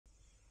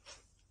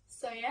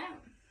yeah,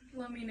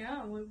 let me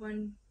know, what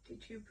one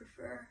did you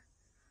prefer?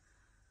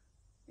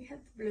 We had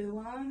the blue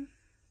one,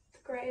 the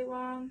grey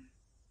one,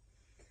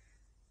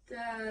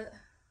 the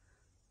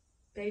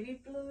baby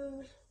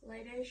blue,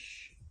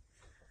 lightish,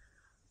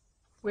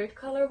 weird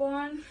color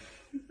one.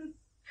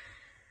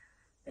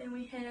 Then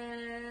we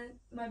had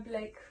my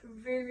black,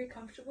 very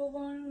comfortable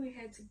one. We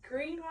had the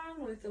green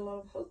one with a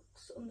lot of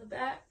hooks on the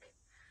back.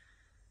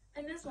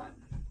 And this one,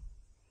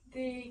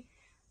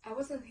 I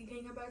wasn't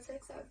thinking about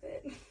sex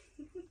outfit.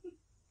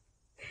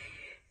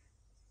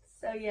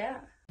 So yeah.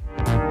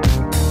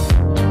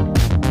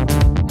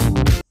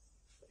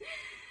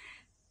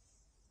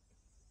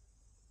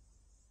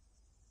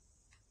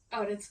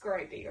 Oh, that's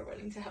great that you're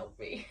willing to help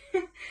me.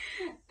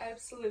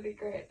 Absolutely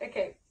great.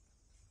 Okay.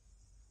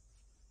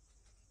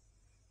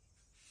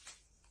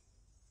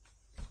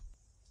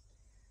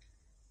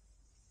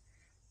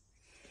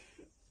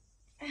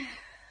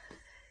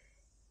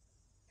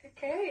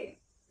 Okay,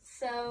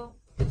 so,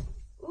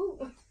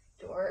 ooh,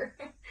 door.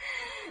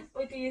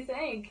 What do you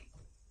think?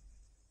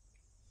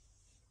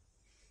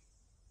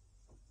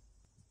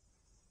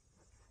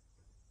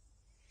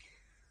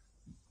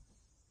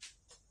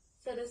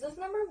 So this is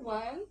number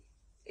one.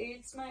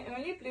 It's my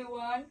only blue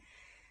one.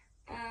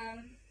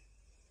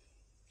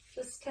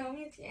 Just tell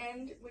me at the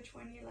end which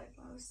one you like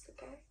most,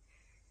 okay?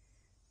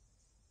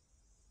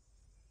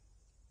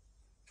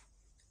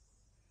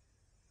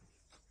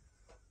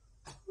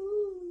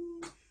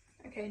 Ooh.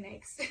 Okay,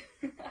 next.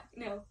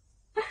 No.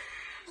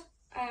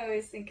 I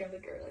always think I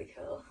look really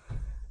cool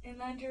in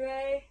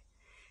lingerie,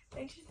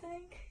 don't you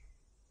think?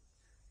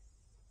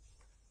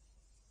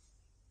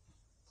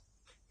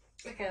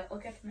 Okay, I'll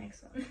get the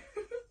next one.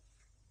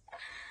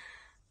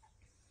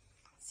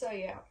 So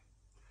yeah.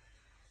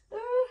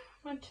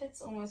 My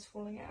tit's almost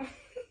falling out.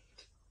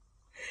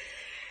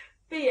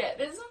 But yeah,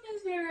 this one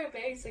is very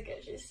basic,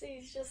 as you see.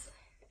 It's just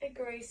a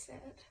grey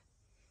set.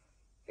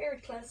 Very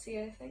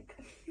classy, I think.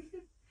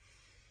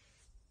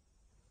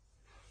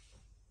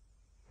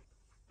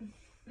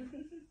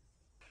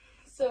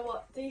 So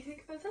what do you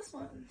think about this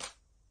one?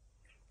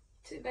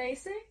 Too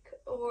basic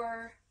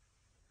or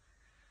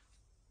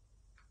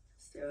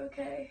still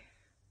okay?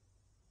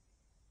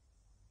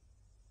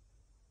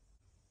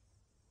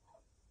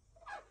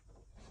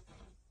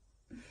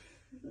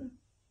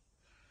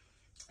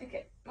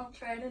 Okay, I'll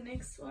try the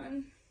next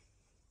one.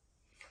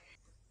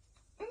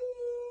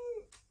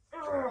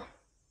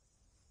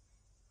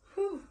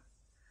 Whew.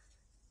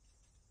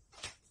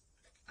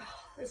 Oh,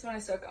 this one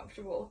is so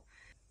comfortable.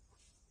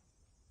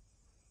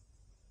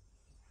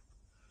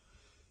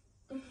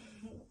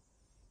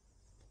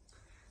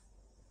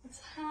 It's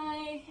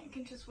high, I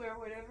can just wear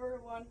whatever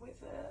I want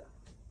with it.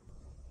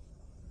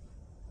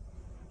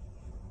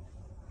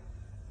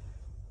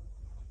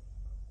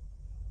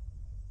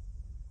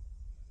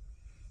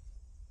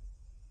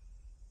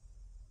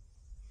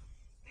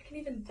 I can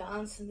even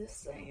dance in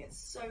this thing, it's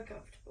so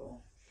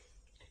comfortable.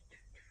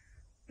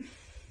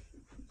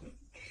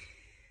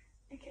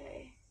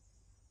 Okay.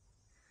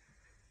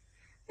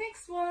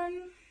 Next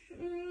one.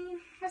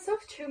 I still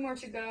have two more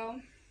to go.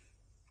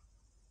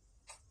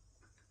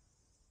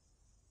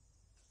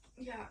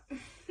 Yeah.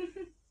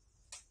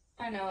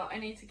 I know, I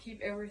need to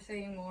keep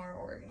everything more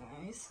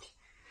organized.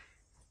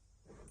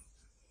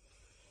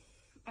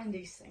 And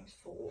these things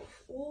fall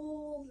off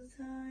all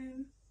the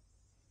time.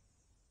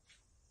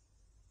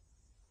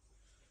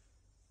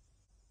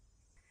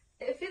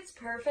 It fits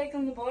perfect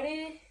on the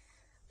body,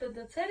 but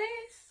the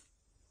titties,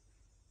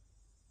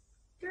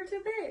 they're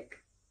too big.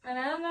 And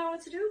I don't know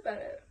what to do about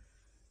it.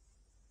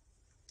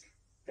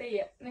 But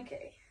yeah,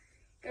 okay.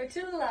 Go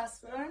to the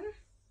last one.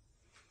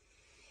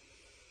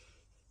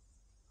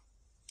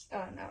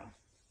 Oh no.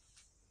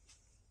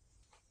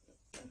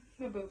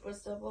 My boob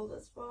was double,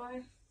 that's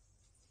why.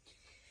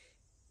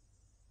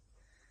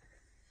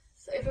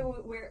 So if I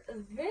would wear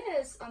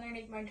this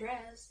underneath my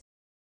dress,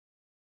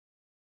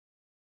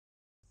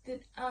 then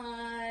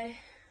I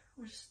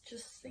was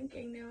just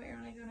thinking, no, we're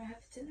only gonna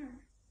have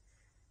dinner.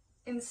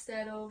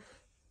 Instead of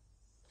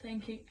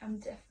thinking, I'm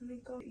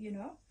definitely going, you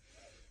know?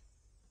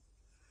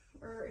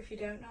 Or if you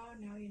don't know,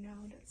 now you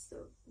know, that's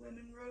the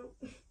women rope.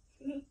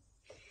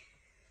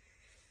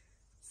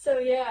 So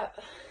yeah,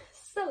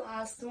 it's the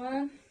last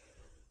one.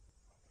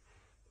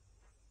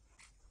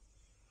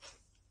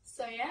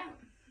 So yeah,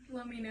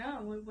 let me know,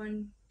 what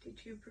one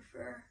did you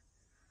prefer?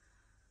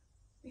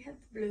 We had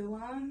the blue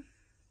one,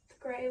 the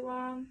grey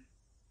one,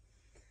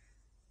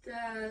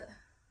 the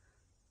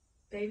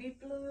baby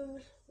blue,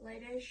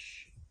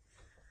 lightish,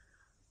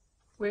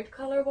 weird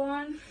color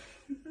one.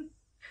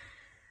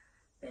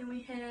 Then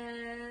we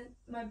had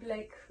my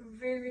black,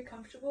 very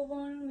comfortable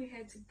one. We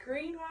had the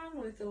green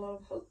one with a lot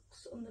of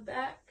hooks on the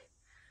back.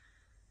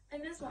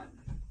 And this one,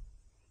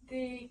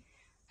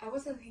 I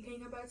wasn't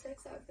thinking about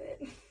sex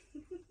outfit.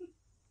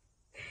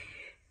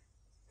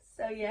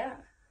 So yeah,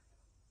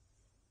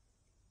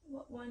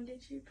 what one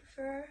did you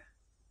prefer?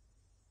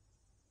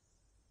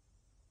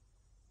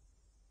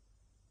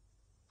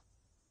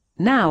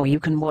 Now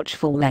you can watch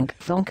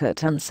full-length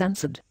Uncut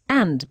Uncensored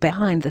and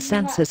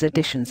behind-the-sensors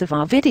editions of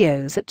our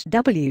videos at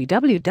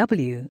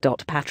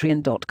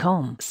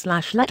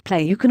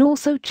www.patreon.com/letplay. You can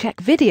also check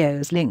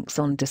videos links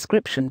on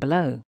description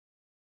below.